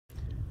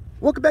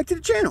Welcome back to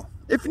the channel.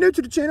 If you're new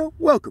to the channel,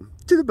 welcome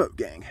to the boat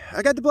gang.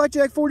 I got the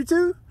Blackjack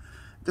 42,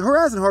 the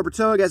Horizon Harbor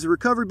Tug as a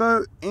recovery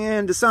boat,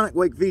 and the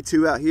Sonicwake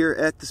V2 out here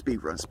at the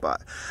speed run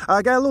spot.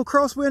 I got a little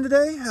crosswind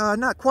today,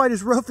 not quite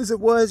as rough as it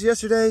was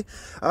yesterday.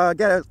 Got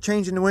a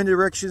change in the wind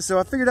direction, so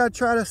I figured I'd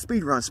try the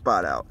speed run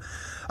spot out.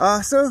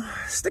 So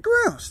stick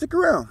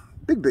around.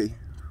 Big B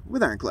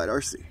with Ironclad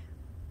RC.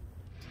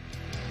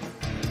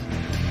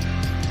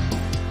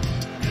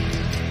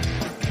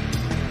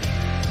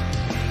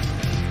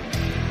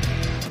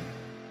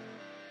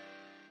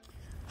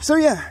 So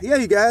yeah,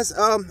 you guys,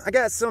 I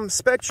got some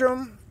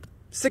Spektrum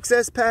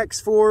 6S packs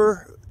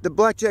for the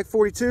Blackjack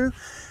 42,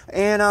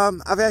 and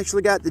I've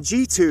actually got the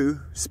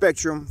G2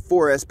 Spektrum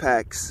 4S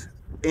packs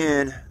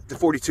in the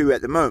 42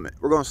 at the moment.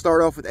 We're going to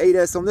start off with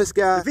 8S on this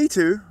guy. The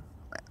V2,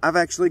 I've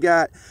actually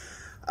got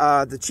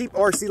the cheap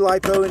RC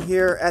LiPo in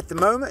here at the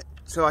moment,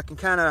 so I can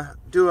kind of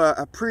do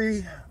a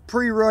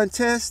pre-run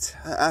test.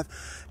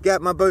 I've got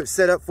my boat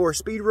set up for a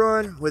speed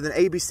run with an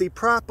ABC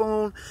prop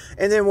on,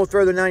 and then we'll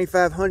throw the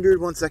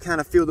 9500 once I kind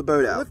of feel the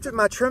boat out. I lifted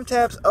my trim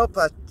tabs up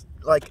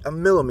like a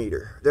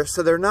millimeter.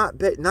 So they're not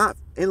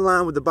in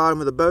line with the bottom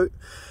of the boat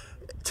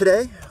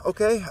today.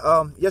 Okay.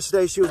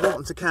 Yesterday she was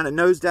wanting to kind of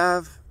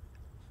nosedive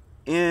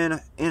in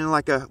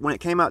like when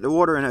it came out the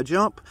water in a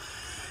jump,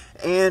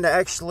 and I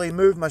actually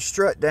moved my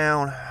strut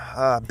down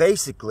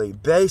basically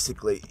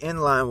in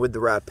line with the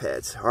rod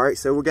pads. All right,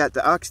 so we got the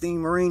Oxteen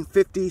Marine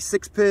 50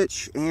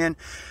 6-pitch and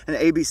an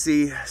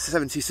ABC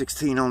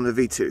 1716 on the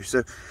V2.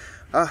 So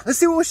let's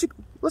see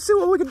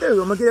what we can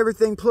do. I'm gonna get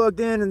everything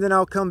plugged in, and then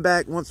I'll come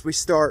back once we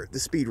start the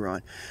speed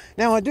run.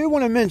 Now I do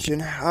want to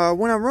mention,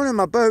 when I'm running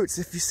my boats,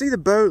 if you see the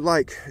boat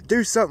like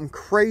do something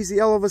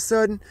crazy all of a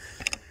sudden,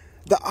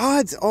 the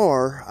odds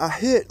are I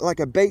hit like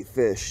a bait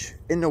fish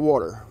in the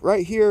water.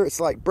 Right here,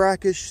 it's like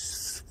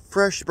brackish,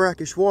 fresh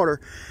brackish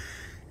water.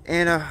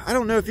 And I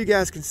don't know if you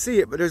guys can see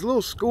it, but there's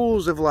little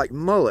schools of like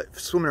mullet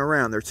swimming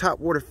around. They're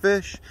topwater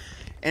fish.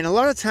 And a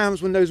lot of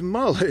times when those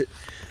mullet,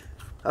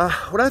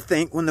 what I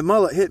think, when the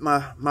mullet hit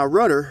my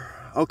rudder,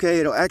 okay,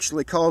 it'll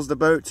actually cause the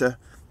boat to,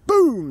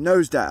 boom,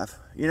 nosedive.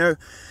 You know,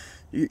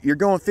 you're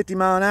going 50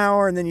 miles an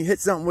hour, and then you hit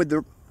something with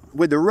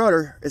the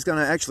rudder, it's going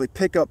to actually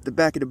pick up the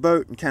back of the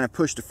boat and kind of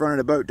push the front of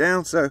the boat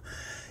down. So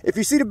if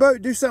you see the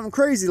boat do something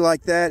crazy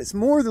like that, it's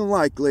more than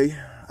likely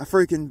a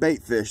freaking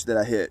bait fish that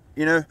I hit.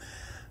 You know,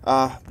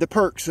 the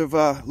perks of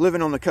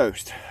living on the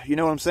coast. You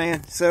know what I'm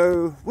saying?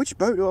 So which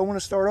boat do I want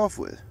to start off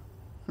with?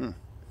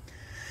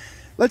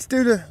 Let's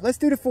do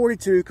the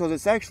 42, because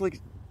it's actually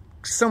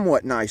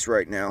somewhat nice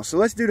right now. So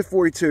let's do the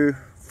 42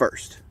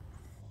 first.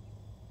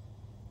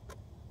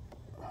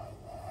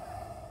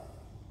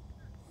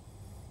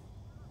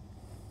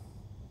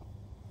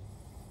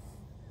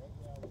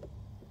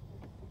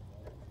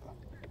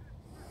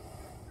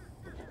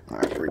 All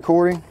right,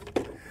 recording.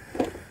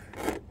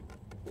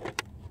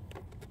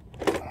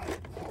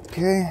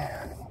 Okay,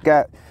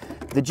 got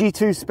the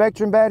G2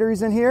 Spektrum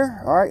batteries in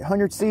here. All right,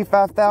 100C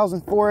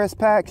 5000 4S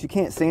packs. You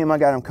can't see them. I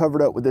got them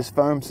covered up with this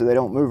foam so they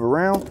don't move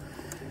around.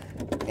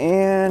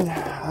 And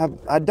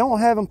I don't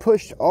have them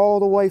pushed all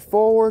the way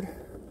forward.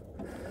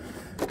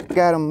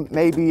 Got them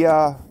maybe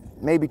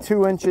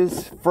 2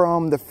 inches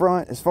from the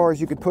front as far as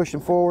you could push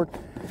them forward.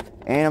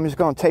 And I'm just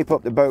going to tape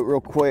up the boat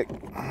real quick.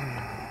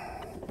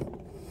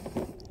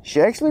 She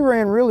actually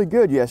ran really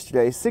good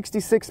yesterday,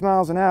 66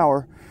 miles an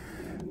hour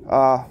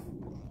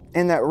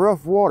in that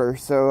rough water.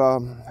 So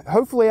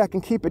hopefully I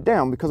can keep it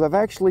down, because I've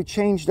actually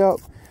changed up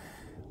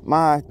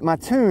my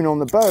tune on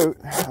the boat.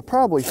 I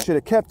probably should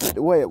have kept it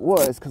the way it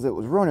was, because it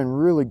was running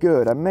really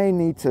good. I may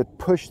need to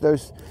push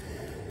those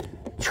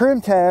trim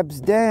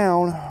tabs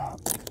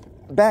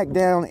back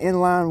down in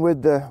line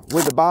with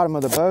the bottom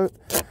of the boat.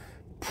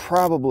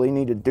 Probably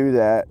need to do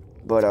that,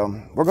 but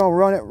we're gonna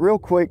run it real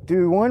quick,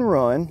 do one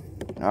run.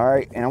 All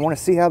right, and I want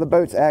to see how the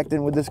boat's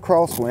acting with this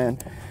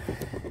crosswind,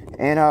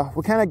 and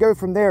we'll kind of go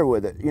from there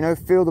with it. You know,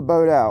 feel the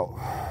boat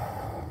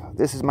out.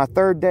 This is my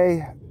 3rd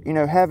day, you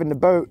know, having the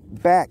boat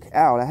back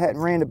out. I hadn't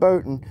ran the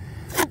boat in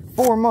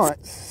 4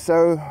 months,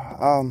 so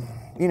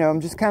you know, I'm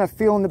just kind of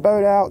feeling the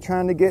boat out,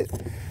 trying to get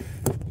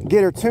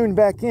her tuned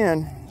back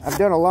in. I've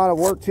done a lot of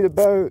work to the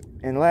boat,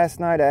 and last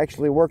night I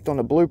actually worked on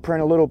the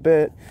blueprint a little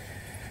bit.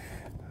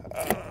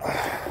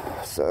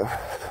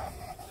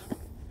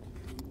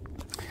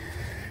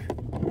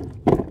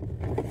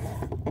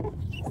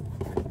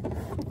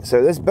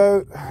 So this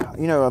boat,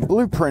 you know, I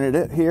blueprinted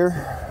it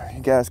here.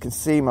 You guys can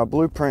see my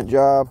blueprint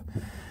job.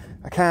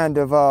 I kind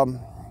of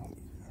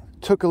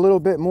took a little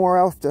bit more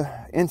off the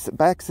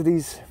backs of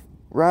these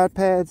rod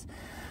pads.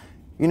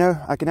 You know,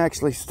 I can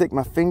actually stick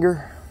my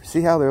finger.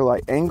 See how they're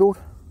like angled?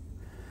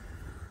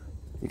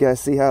 You guys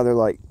see how they're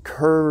like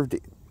curved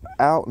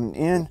out and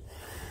in?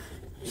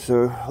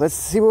 So let's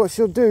see what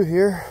she'll do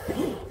here.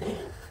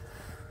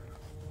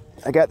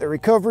 I got the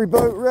recovery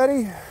boat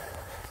ready.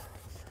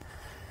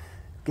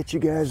 Get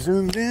you guys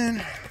zoomed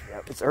in.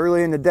 Yep, it's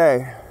early in the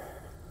day.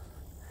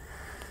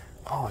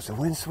 Oh, is the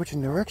wind switching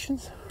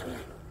directions?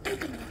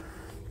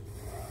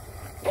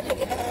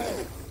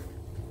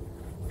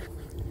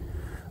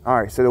 All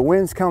right, so the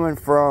wind's coming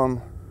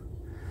from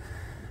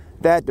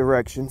that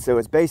direction, so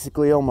it's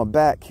basically on my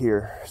back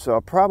here. So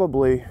I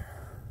probably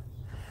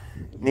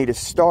need to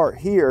start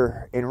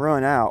here and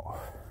run out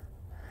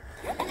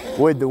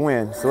with the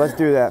wind. So let's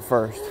do that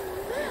first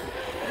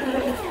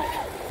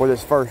for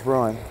this first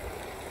run.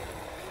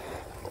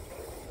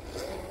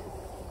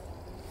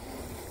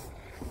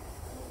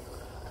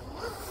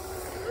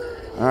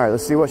 All right,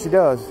 let's see what she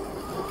does.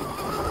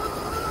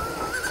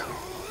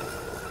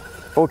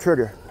 Full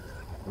trigger.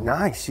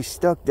 Nice, she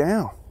stuck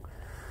down.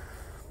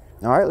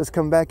 All right, let's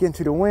come back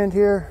into the wind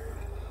here.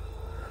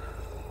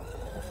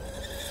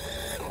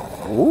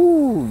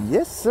 Ooh,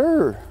 yes,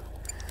 sir.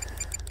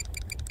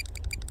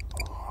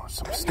 Oh,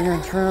 some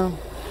steering trim.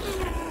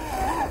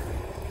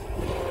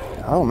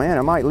 Oh man,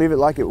 I might leave it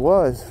like it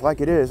was, like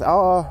it is.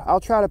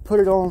 I'll try to put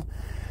it on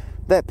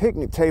that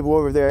picnic table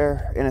over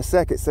there in a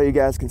second so you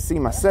guys can see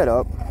my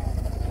setup.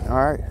 All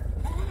right,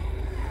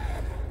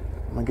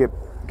 I'm gonna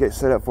get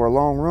set up for a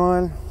long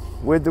run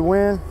with the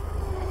wind.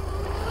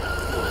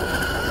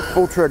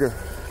 Full trigger.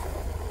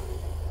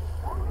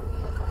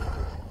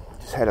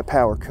 Just had a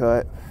power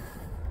cut.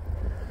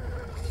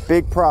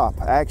 Big prop.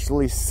 I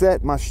actually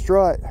set my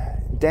strut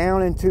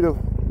down into the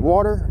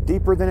water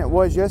deeper than it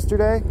was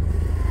yesterday,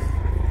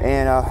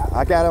 and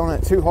I got on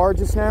it too hard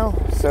just now,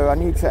 so I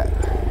need to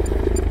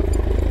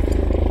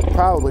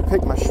probably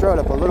pick my strut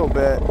up a little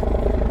bit.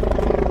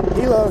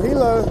 Helo,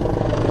 helo.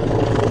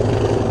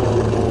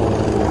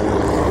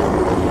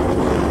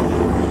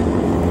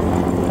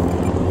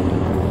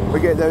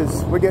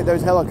 We get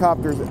those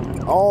helicopters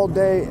all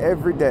day,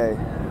 every day.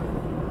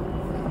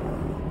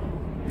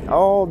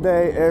 All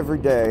day, every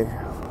day.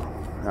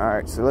 All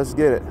right, so let's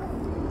get it.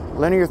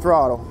 Linear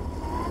throttle.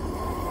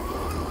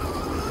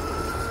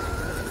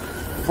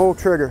 Full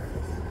trigger.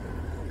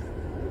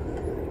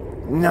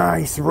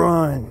 Nice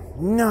run.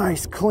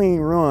 Nice, clean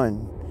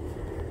run.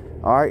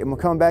 All right, I'm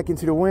gonna come back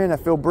into the wind. I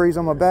feel breeze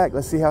on my back.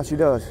 Let's see how she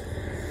does.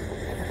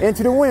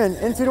 Into the wind,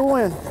 into the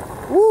wind.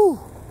 Woo!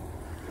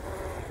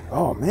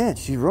 Oh man,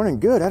 she's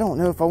running good. I don't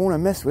know if I want to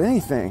mess with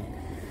anything.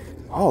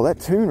 Oh, that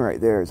tune right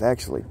there is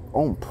actually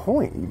on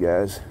point, you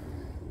guys.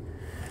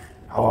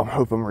 Oh, I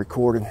hope I'm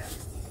recording.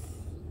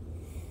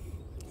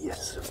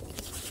 Yes.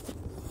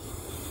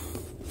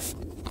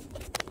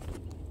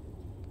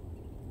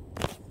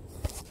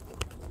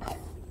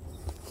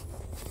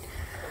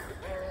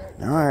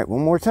 All right,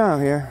 one more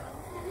time here.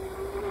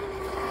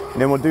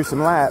 And then we'll do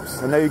some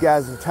laps. I know you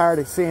guys are tired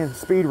of seeing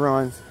speed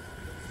runs.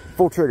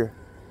 Full trigger.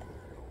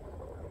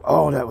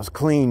 Oh, that was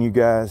clean, you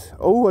guys.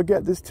 Oh, I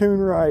got this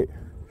tune right.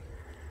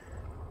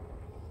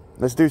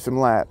 Let's do some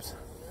laps.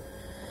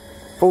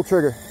 Full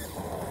trigger.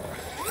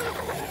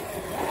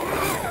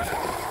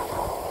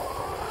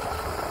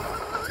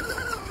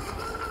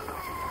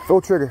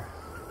 Full trigger.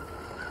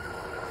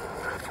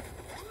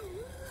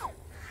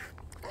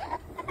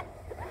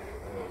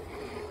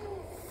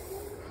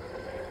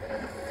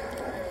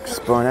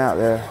 Spun out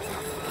there.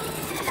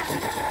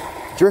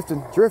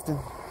 Drifting, drifting.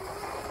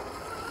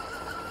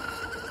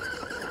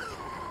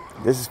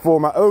 This is for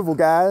my oval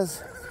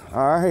guys.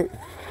 All right.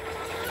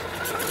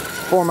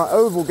 For my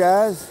oval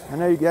guys. I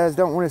know you guys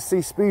don't want to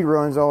see speed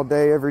runs all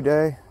day, every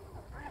day.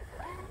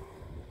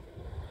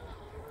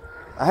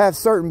 I have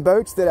certain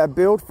boats that I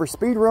build for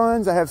speed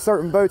runs. I have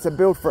certain boats I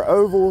build for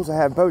ovals. I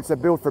have boats I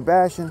build for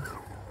bashing.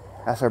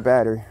 That's our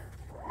battery.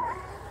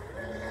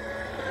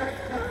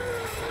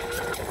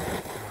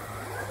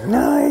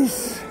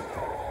 Nice.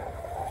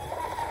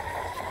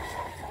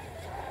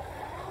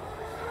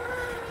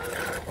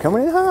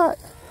 Coming in hot.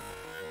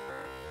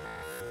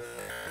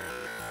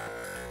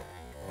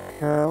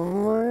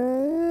 Coming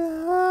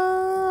in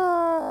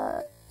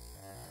hot.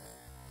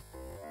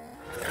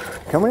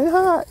 Coming in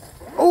hot.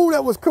 Oh,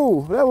 that was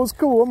cool. That was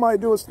cool. I might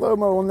do a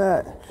slow-mo on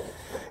that.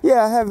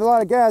 Yeah, I have a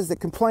lot of guys that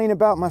complain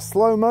about my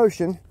slow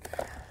motion.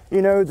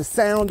 You know, the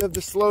sound of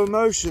the slow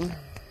motion.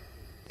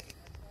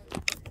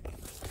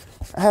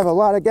 I have a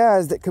lot of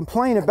guys that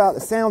complain about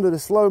the sound of the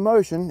slow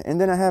motion, and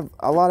then I have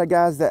a lot of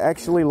guys that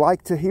actually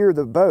like to hear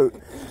the boat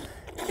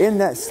in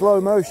that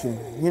slow motion.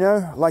 You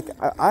know, like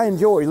I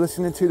enjoy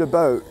listening to the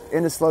boat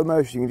in the slow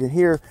motion. You can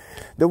hear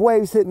the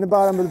waves hitting the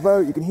bottom of the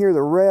boat. You can hear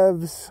the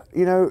revs,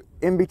 you know,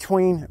 in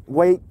between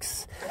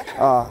wakes.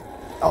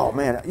 Oh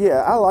man,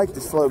 yeah, I like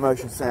the slow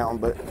motion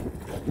sound, but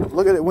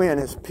look at the wind,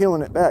 it's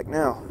peeling it back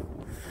now.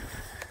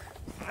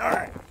 All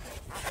right.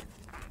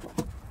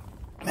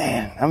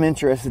 Man, I'm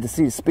interested to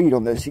see the speed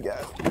on this, you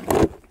guys.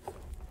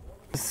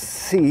 Let's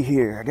see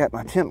here. I got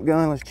my temp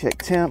gun. Let's check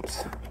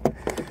temps.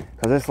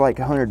 Because it's like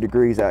 100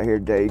 degrees out here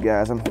today, you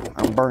guys. I'm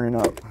burning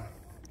up.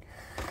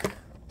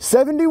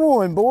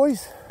 71,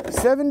 boys.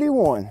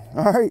 71.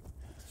 All right.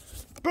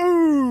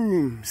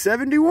 Boom.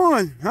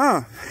 71,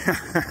 huh?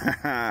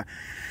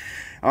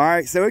 All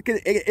right, so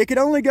it could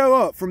only go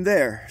up from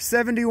there.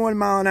 71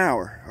 mile an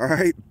hour. All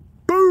right.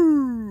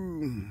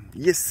 Boom.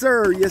 Yes,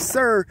 sir. Yes,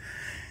 sir.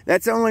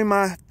 That's only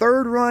my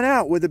third run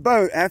out with the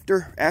boat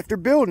after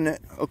building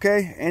it,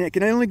 okay? And it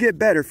can only get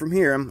better from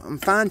here. I'm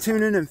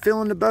fine-tuning and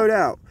filling the boat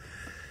out.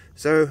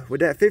 So with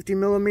that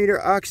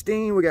 50mm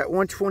Oxteen, we got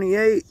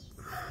 128.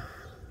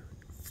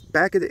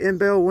 Back of the end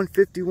bell,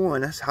 151.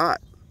 That's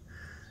hot.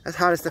 That's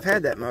hottest I've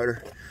had that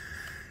motor.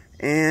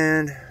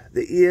 And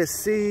the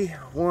ESC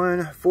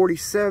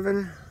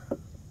 147,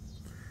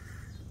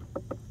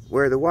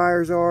 where the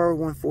wires are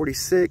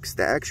 146,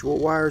 the actual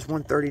wires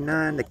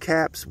 139, the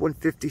caps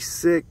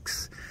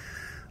 156.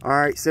 All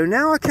right, so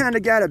now I kind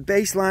of got a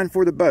baseline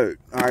for the boat.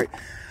 All right,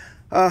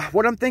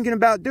 what I'm thinking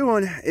about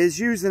doing is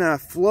using a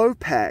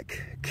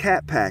FLOPACK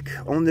cat pack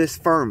on this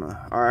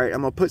Firma. All right,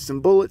 I'm gonna put some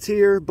bullets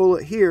here,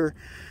 bullet here,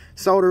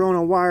 solder on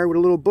a wire with a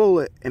little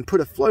bullet, and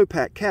put a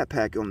FLOPACK cat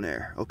pack on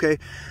there. Okay,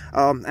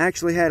 I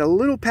actually had a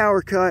little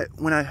power cut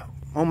when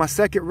on my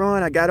second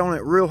run. I got on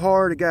it real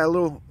hard. I got a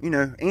little, you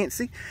know,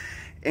 antsy,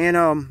 and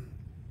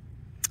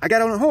I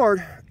got on it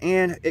hard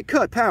and it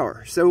cut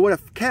power. So what a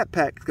cat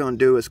pack is going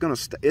to do is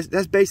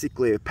that's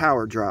basically a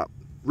power drop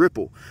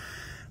ripple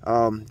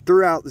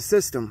throughout the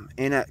system,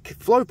 and that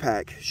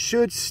FLOPACK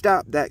should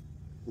stop that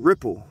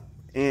ripple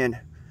and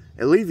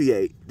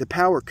alleviate the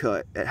power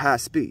cut at high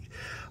speed.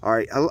 All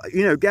right,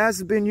 you know, guys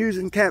have been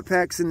using cat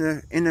packs in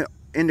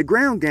the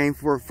ground game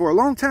for a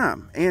long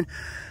time, and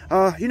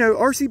you know,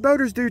 RC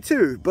boaters do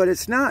too, but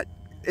it's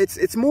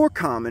more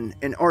common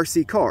in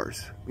RC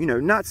cars, you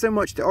know, not so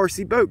much the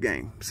RC boat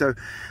game. So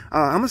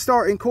I'm gonna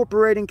start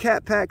incorporating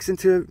cat packs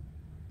into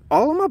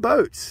all of my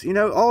boats, you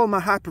know, all of my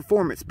high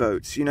performance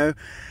boats, you know,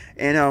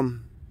 and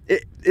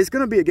it's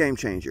gonna be a game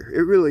changer.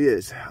 It really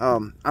is.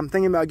 I'm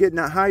thinking about getting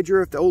that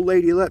Hydra, if the old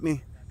lady let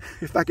me,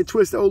 if I could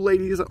twist the old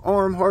lady's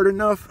arm hard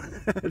enough.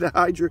 The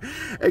Hydra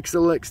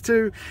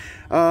XLX2.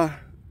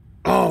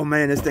 Oh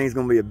man, this thing's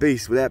gonna be a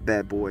beast with that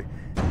bad boy.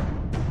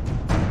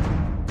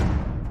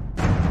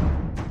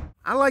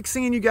 I like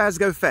seeing you guys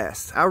go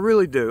fast. I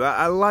really do.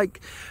 I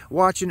like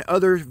watching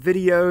other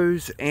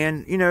videos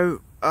and, you know,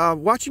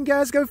 watching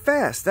guys go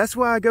fast. That's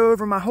why I go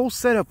over my whole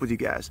setup with you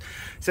guys.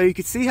 So you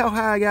can see how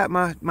high I got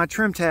my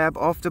trim tab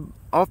off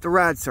the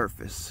ride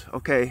surface.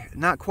 Okay,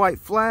 not quite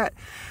flat.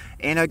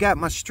 And I got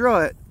my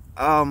strut,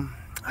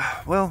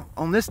 well,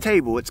 on this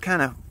table, it's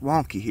kind of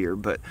wonky here,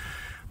 but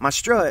my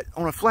strut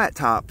on a flat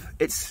top,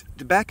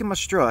 the back of my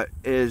strut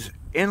is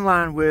in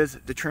line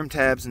with the trim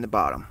tabs in the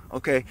bottom.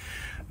 Okay.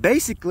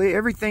 Basically,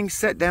 everything's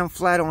set down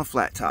flat on a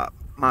flat top.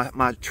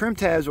 My trim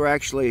tabs were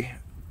actually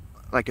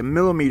like a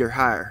millimeter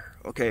higher.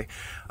 Okay,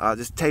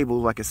 this table,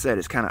 like I said,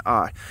 is kind of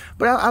odd,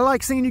 but I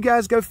like seeing you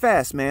guys go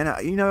fast, man.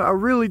 You know, I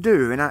really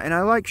do, and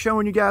I like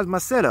showing you guys my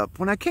setup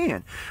when I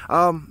can.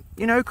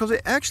 You know, because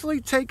it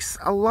actually takes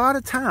a lot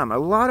of time, a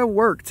lot of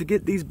work to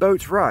get these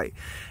boats right.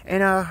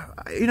 And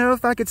you know,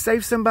 if I could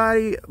save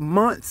somebody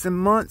months and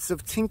months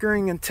of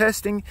tinkering and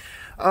testing,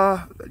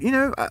 you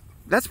know.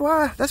 That's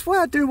why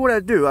I do what I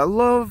do. I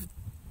love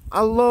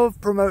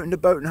promoting the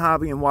boating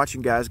hobby and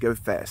watching guys go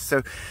fast.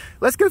 So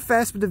let's go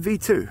fast with the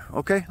V2,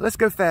 okay? Let's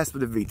go fast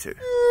with the V2.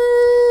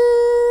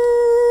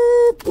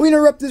 We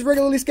interrupt this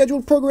regularly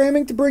scheduled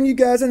programming to bring you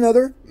guys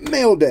another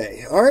mail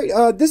day. All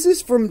right, this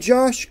is from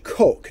Josh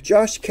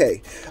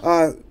K.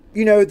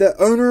 You know, the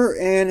owner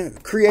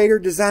and creator,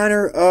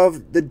 designer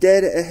of the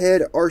Dead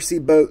Ahead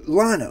RC boat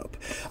lineup.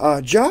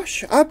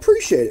 Josh, I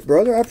appreciate it,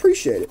 brother. I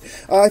appreciate it.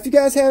 If you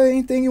guys have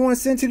anything you want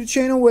to send to the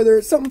channel, whether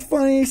it's something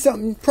funny,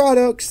 something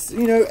products,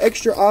 you know,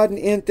 extra odd and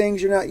end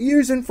things you're not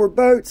using for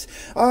boats,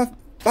 by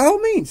all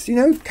means, you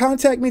know,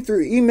 contact me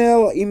through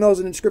email. Email's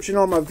in the description of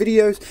all my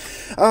videos.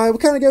 We'll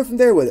kind of go from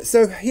there with it.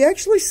 So he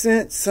actually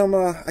sent some,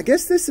 I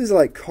guess this is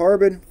like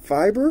carbon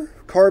fiber,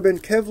 carbon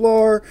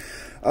Kevlar,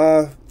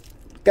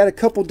 got a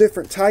couple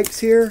different types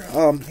here.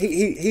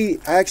 He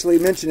actually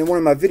mentioned in one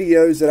of my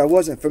videos that I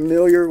wasn't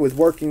familiar with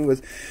working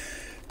with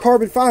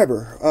carbon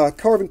fiber,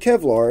 carbon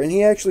Kevlar, and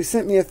he actually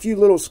sent me a few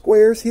little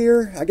squares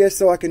here, I guess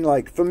so I can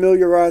like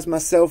familiarize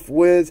myself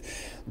with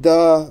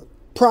the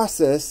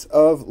process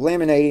of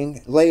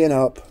laminating, laying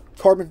up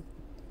carbon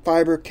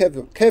fiber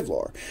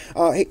Kevlar.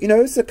 You know,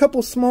 it's a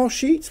couple small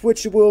sheets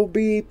which will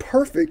be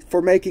perfect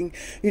for making,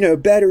 you know,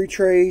 battery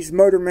trays,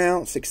 motor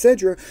mounts,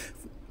 etc.,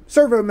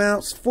 servo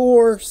mounts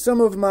for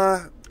some of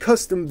my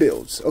custom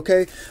builds.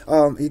 Okay,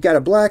 you got a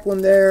black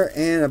one there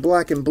and a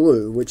black and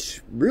blue,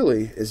 which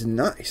really is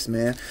nice,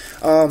 man.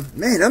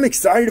 Man, I'm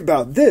excited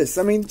about this.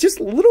 I mean, just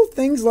little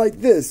things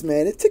like this,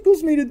 man, it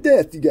tickles me to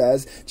death, you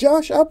guys.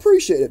 Josh, I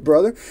appreciate it,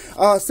 brother.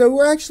 So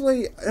we're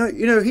actually,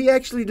 you know, he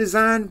actually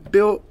designed,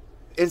 built,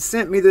 and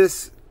sent me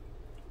this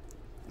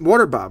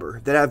water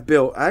bobber that I've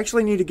built. I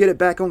actually need to get it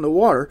back on the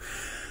water.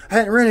 I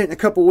hadn't ran it in a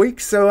couple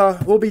weeks, so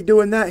we'll be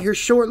doing that here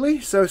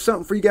shortly. So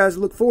something for you guys to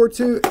look forward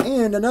to.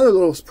 And another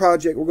little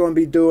project we're going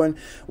to be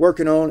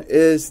working on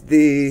is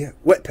the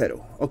wet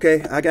pedal.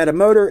 Okay, I got a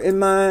motor in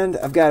mind.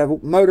 I've got a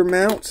motor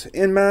mount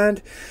in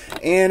mind,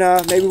 and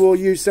maybe we'll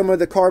use some of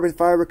the carbon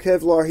fiber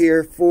Kevlar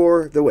here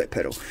for the wet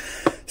pedal.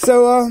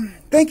 So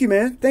thank you,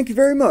 man. Thank you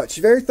very much.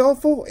 Very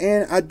thoughtful,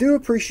 and I do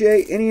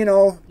appreciate any and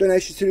all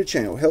donations to the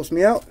channel. It helps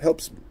me out,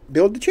 helps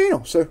build the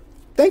channel. So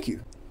thank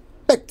you.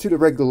 Back to the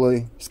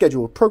regularly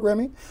scheduled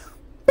programming.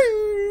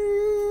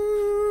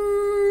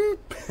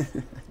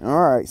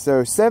 All right,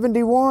 so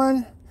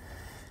 71.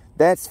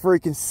 That's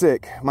freaking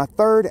sick. My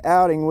third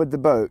outing with the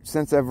boat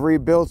since I've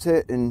rebuilt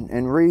it and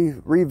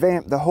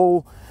revamped the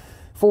whole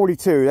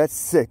 42. That's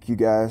sick, you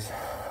guys.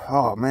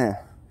 Oh man.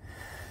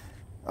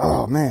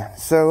 Oh man.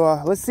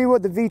 So let's see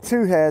what the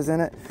V2 has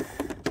in it.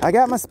 I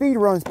got my speed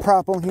runs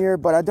prop on here,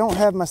 but I don't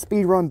have my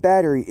speed run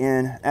battery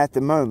in at the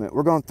moment.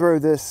 We're going to throw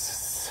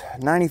this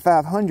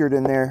 9500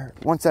 in there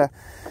once I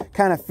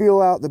kind of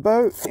feel out the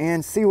boat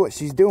and see what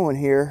she's doing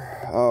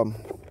here.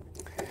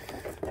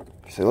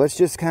 So let's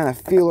just kind of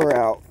feel her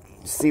out,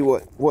 see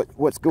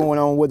what's going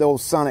on with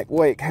old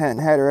Sonicwake.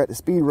 Hadn't had her at the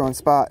speed run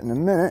spot in a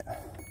minute.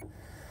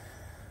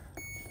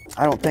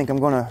 I don't think I'm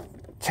going to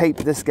tape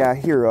this guy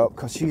here up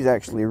because she's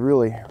actually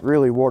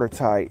really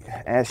watertight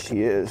as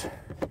she is.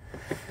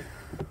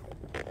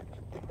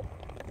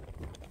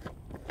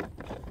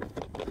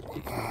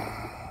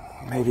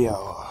 Maybe yeah,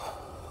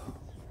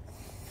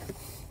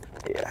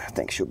 I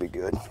think she'll be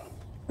good.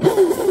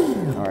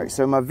 All right,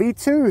 so my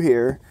V2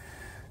 here,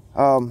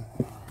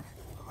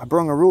 I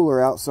brung a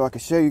ruler out so I can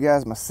show you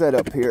guys my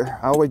setup here.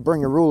 I always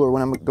bring a ruler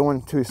when I'm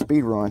going to a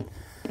speed run.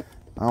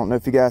 I don't know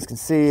if you guys can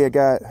see, I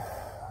got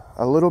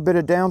a little bit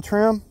of down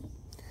trim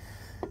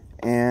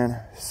and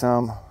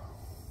some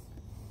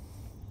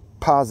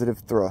positive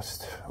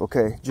thrust.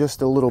 Okay,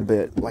 just a little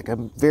bit, like a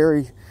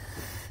very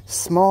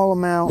small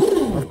amount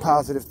of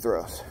positive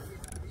thrust.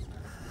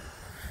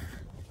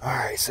 All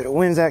right, so the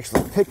wind's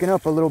actually picking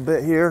up a little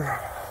bit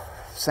here,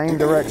 same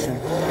direction.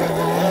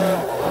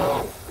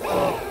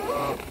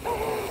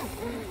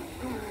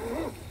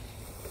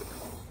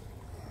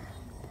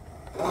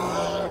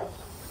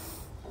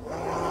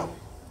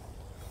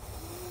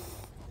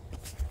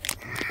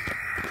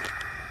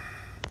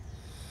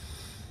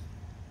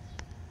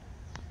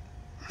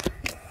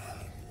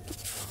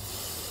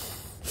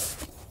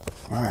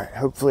 All right,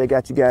 hopefully I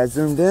got you guys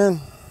zoomed in.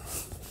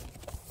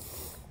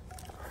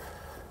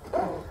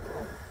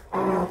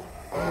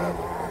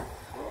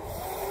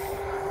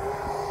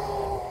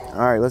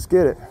 All right, let's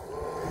get it.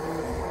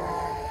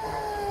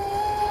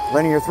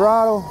 Linear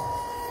throttle,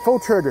 full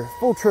trigger,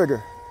 full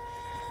trigger.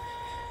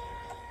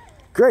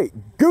 Great,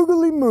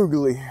 googly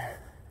moogly.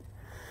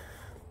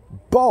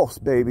 Boss,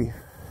 baby.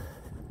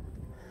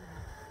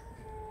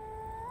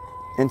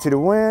 Into the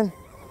wind.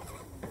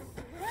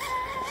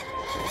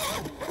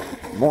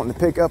 Wanting to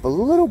pick up a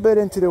little bit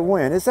into the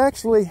wind. It's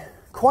actually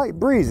quite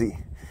breezy,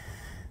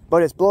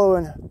 but it's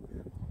blowing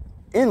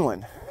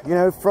inland, you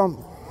know,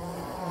 from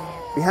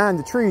behind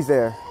the trees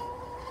there.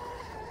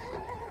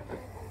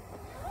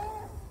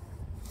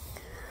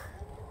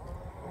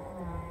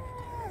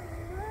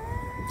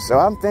 So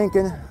I'm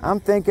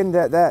thinking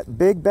that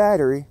big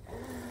battery,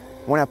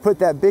 when I put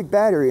that big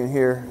battery in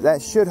here,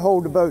 that should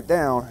hold the boat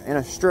down in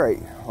a straight.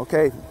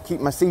 Okay,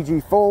 keep my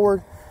CG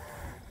forward.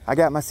 I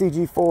got my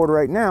CG forward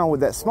right now with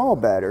that small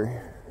battery,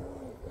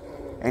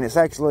 and it's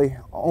actually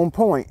on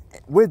point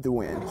with the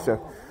wind.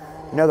 So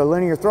another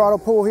linear throttle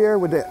pull here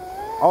with the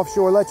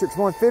Offshore Electrics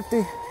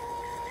 150.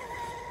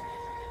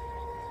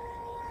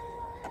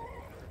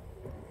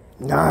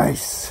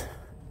 Nice.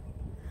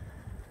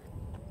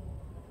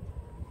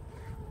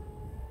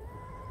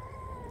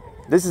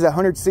 This is a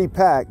 100C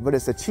pack, but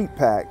it's a cheap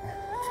pack.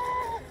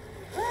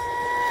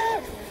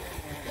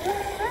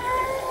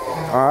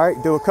 All right,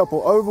 do a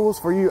couple ovals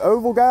for you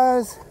oval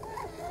guys.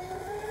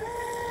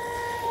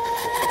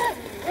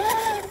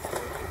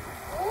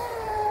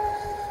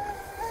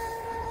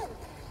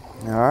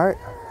 All right.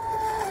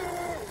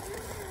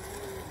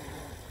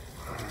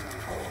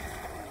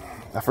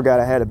 I forgot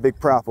I had a big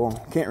prop on.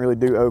 Can't really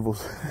do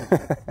ovals.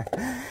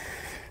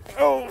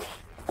 Oh,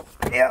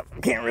 yeah,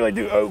 can't really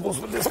do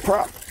ovals with this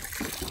prop.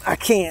 I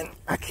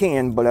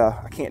can, but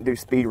I can't do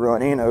speed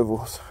run and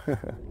ovals.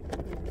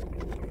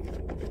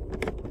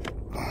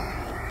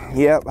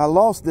 Yep, I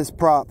lost this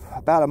prop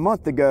about a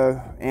month ago,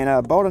 and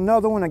I bought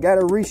another one. I got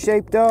her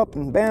reshaped up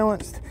and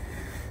balanced,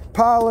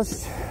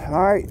 polished.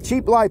 All right,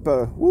 cheap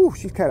lipo. Woo,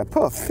 she's kind of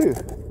puffed too.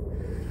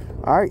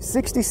 All right,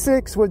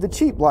 66 with the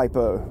cheap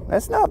lipo.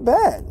 That's not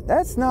bad.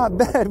 That's not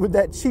bad with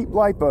that cheap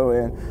lipo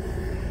in.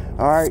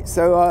 All right,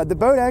 so the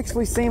boat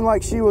actually seemed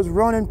like she was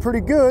running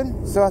pretty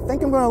good, so I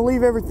think I'm going to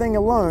leave everything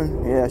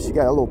alone. Yeah, she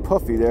got a little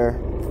puffy there.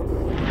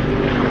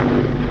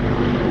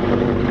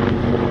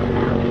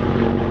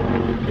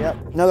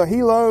 Yep, another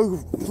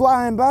helo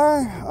flying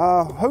by.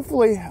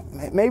 Hopefully,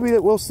 maybe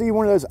that we'll see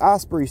one of those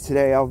ospreys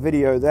today. I'll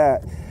video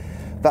that.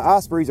 The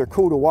ospreys are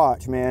cool to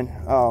watch, man.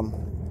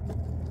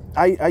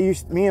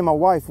 Me and my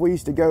wife, we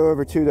used to go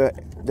over to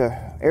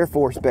the Air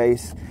Force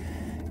base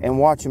and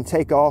watch them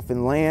take off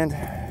and land.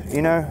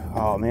 You know,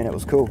 oh man, it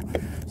was cool.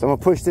 So I'm gonna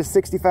push this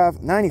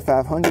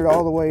 9500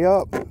 all the way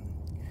up.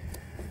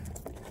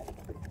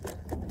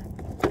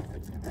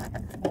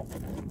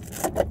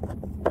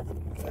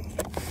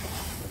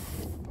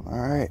 All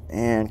right,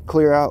 and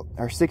clear out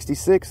our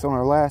 66 on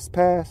our last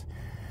pass.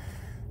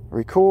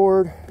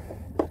 Record.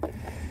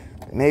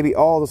 Maybe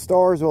all the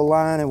stars will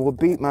align and we'll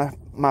beat my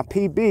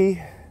PB.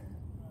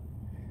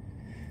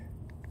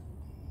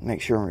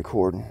 Make sure I'm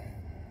recording.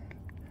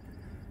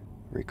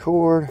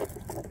 Record.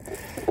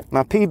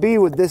 My PB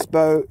with this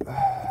boat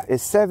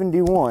is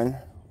 71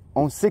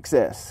 on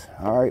 6S.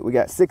 All right, we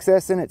got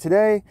 6S in it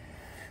today.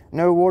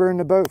 No water in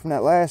the boat from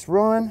that last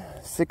run.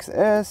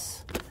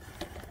 6S.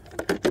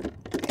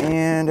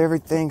 And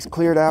everything's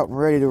cleared out and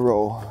ready to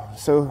roll.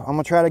 So I'm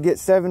gonna try to get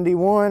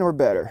 71 or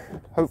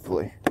better,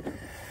 hopefully.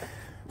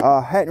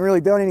 Hadn't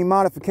really done any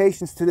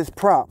modifications to this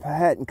prop. I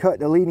hadn't cut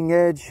the leading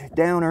edge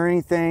down or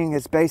anything.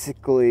 It's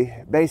basically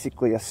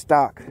a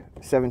stock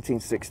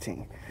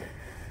 1716.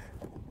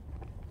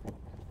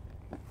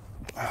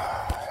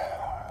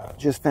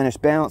 Just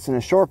finished balancing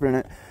and sharpening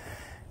it,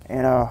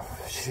 and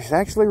she's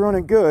actually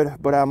running good,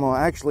 but I'm gonna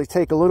actually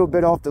take a little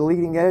bit off the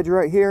leading edge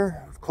right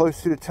here,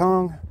 close to the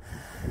tongue,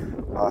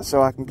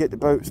 so I can get the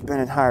boat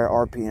spinning higher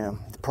RPM,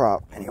 the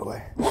prop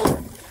anyway.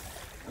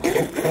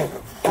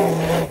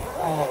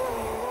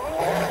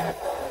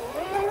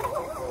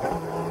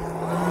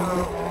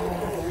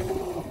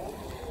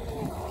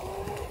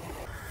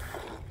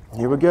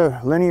 Here we go,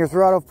 linear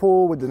throttle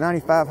pull with the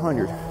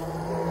 9500.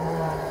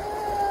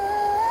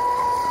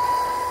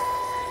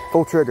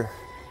 Full trigger.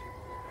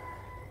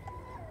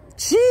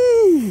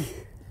 Gee!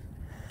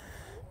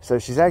 So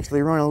she's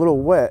actually running a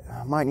little wet.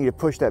 I might need to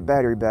push that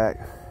battery back.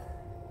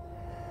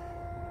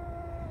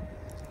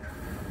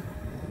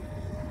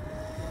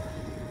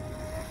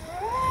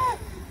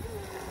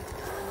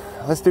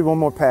 Let's do one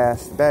more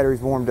pass. The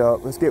battery's warmed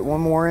up. Let's get one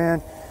more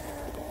in,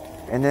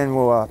 and then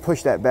we'll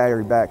push that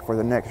battery back for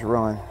the next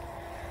run.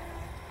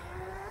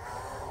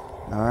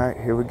 All right,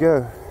 here we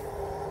go.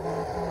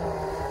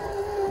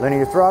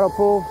 Linear throttle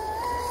pull,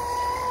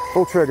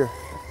 full trigger.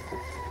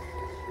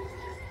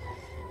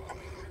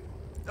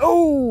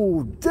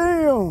 Oh,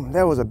 damn,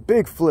 that was a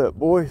big flip,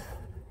 boys.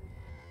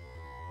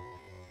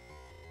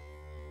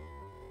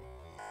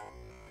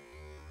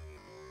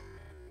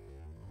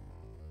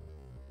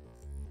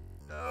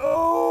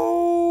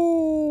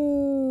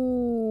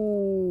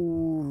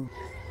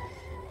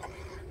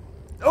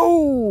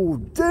 Oh,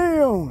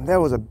 damn, that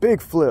was a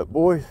big flip,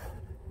 boys.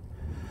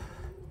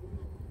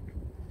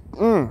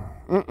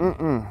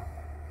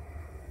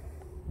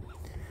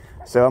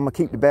 So I'm gonna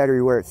keep the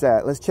battery where it's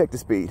at. Let's check the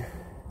speed.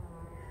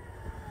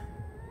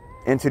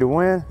 Into the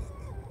wind.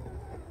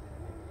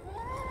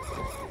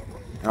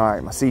 All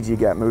right, my CG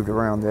got moved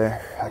around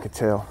there, I could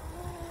tell.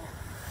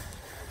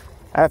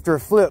 After a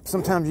flip,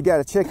 sometimes you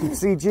gotta check your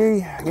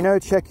CG, you know,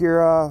 check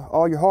your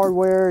all your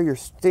hardware, your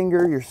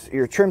stinger,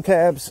 your trim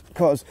tabs,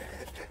 because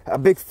a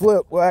big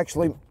flip will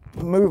actually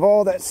move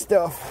all that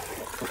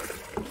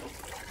stuff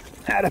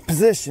out of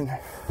position.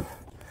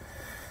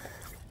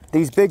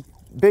 These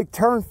big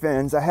turn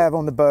fins I have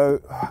on the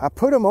boat, I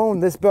put them on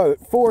this boat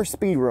for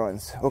speed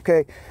runs,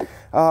 okay?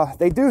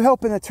 They do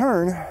help in the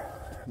turn,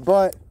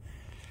 but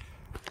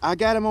I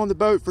got them on the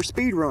boat for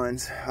speed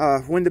runs.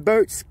 When the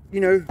boat's,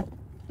 you know,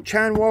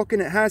 chine walking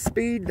at high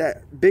speed,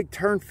 that big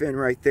turn fin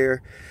right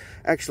there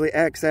actually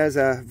acts as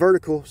a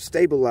vertical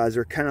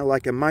stabilizer, kind of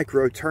like a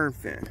micro turn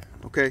fin,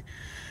 okay?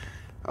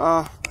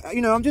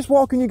 You know, I'm just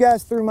walking you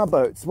guys through my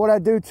boats, what I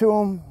do to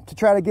them to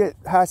try to get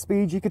high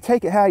speeds. You can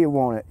take it how you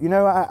want it. You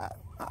know,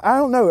 I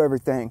don't know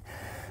everything,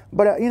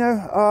 but you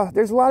know,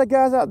 there's a lot of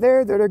guys out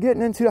there that are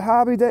getting into the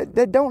hobby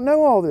that don't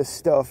know all this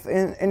stuff,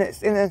 and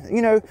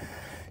you know,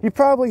 you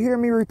probably hear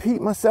me repeat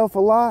myself a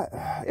lot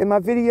in my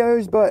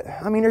videos, but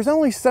I mean, there's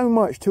only so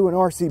much to an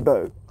RC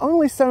boat,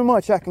 only so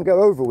much I can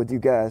go over with you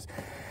guys.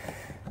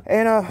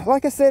 And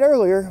like I said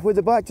earlier, with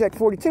the Blackjack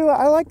 42,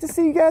 I like to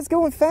see you guys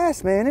going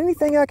fast, man.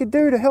 Anything I could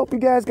do to help you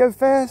guys go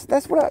fast,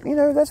 that's what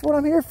that's what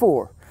I'm here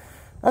for.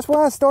 That's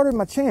why I started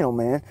my channel,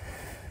 man.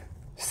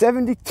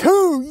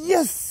 72,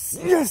 yes,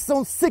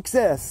 on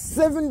 6S,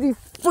 70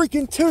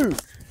 freaking 2.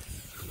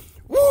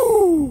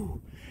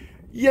 Woo!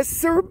 Yes,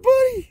 sir,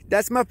 buddy.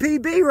 That's my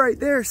PB right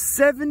there,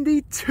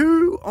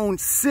 72 on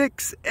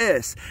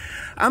 6S.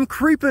 I'm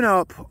creeping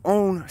up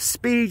on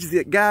speeds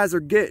that guys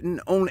are getting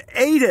on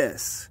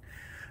 8S.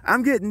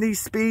 I'm getting these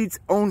speeds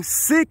on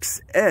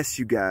 6S,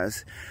 you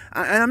guys.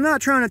 And I'm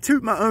not trying to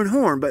toot my own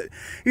horn, but,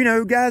 you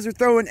know, guys are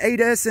throwing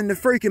 8S in the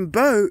freaking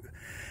boat,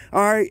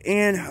 all right,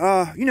 and,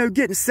 you know,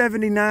 getting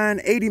 79,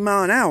 80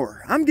 mile an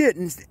hour. I'm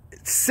getting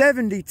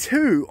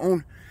 72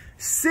 on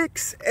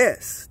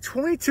 6S,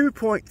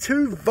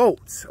 22.2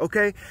 volts,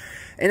 okay?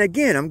 And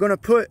again, I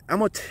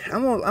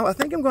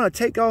think I'm gonna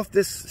take off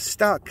this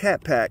stock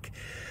cat pack.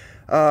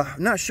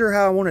 I'm not sure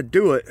how I want to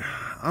do it.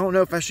 I don't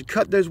know if I should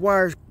cut those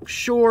wires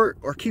short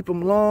or keep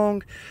them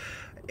long,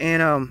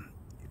 and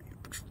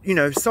you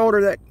know,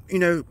 solder that, you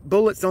know,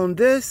 bullets on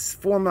this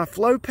for my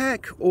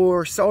FLOPACK,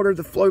 or solder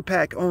the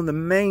FLOPACK on the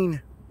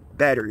main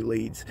battery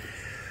leads.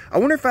 I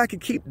wonder if I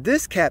could keep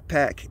this cat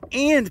pack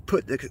and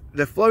put the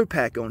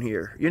FLOPACK on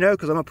here, you know,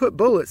 because I'm gonna put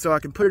bullets so I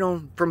can put it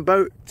on from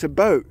boat to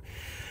boat.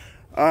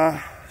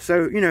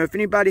 So, you know, if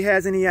anybody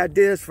has any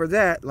ideas for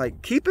that,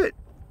 like keep it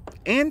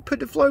and put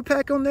the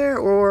FLOPACK on there,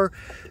 or,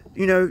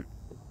 you know,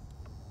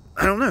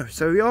 I don't know.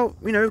 So y'all,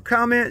 you know,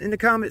 comment in the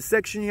comment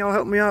section. Y'all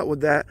help me out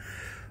with that.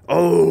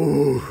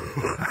 Oh,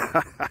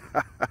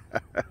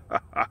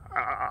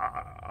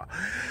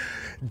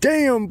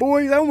 damn,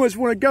 boys, I almost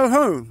want to go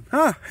home,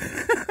 huh?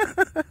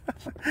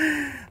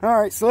 All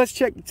right, so let's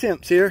check the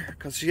temps here,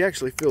 because she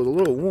actually feels a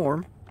little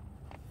warm.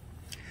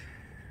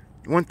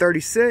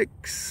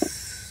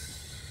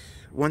 136,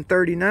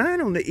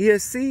 139 on the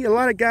ESC. A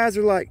lot of guys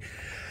are like,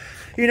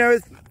 you know,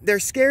 they're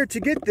scared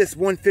to get this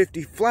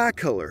 150 fly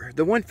color.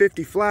 The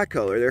 150 fly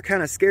color, they're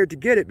kind of scared to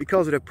get it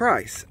because of the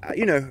price.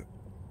 You know,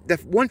 the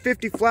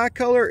 150 fly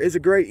color is a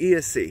great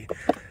ESC.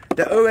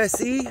 The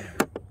OSE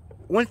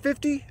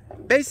 150,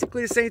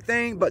 basically the same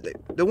thing, but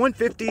the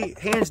 150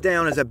 hands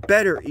down is a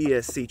better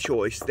ESC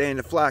choice than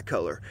the fly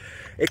color.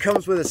 It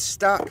comes with a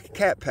stock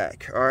cat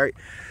pack. All right,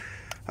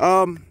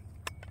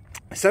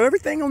 so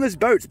everything on this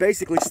boat's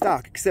basically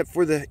stock except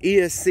for the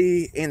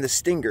ESC and the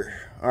stinger.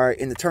 All right,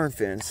 and the turn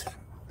fins.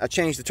 I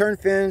changed the turn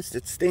fins, the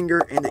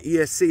stinger, and the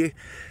ESC.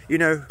 You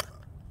know,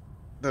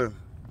 boom,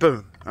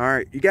 boom. All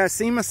right, you guys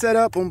see my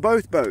setup on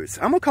both boats.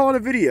 I'm gonna call it a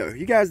video.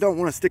 You guys don't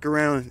want to stick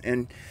around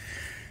and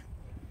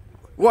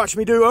watch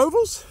me do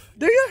ovals,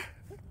 do you?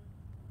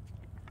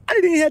 I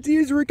didn't even have to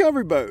use a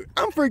recovery boat.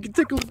 I'm freaking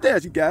tickled to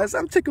death, you guys.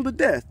 I'm tickled to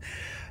death.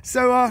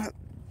 So,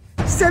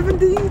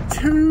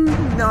 72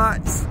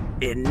 knots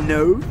and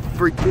no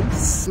freaking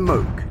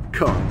smoke.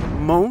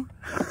 Come on.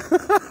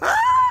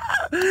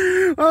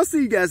 I'll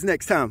see you guys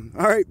next time.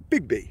 All right,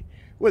 Big B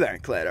with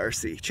Ironclad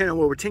RC, channel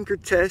where we tinker,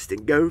 test,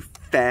 and go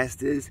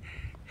fast as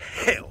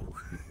hell.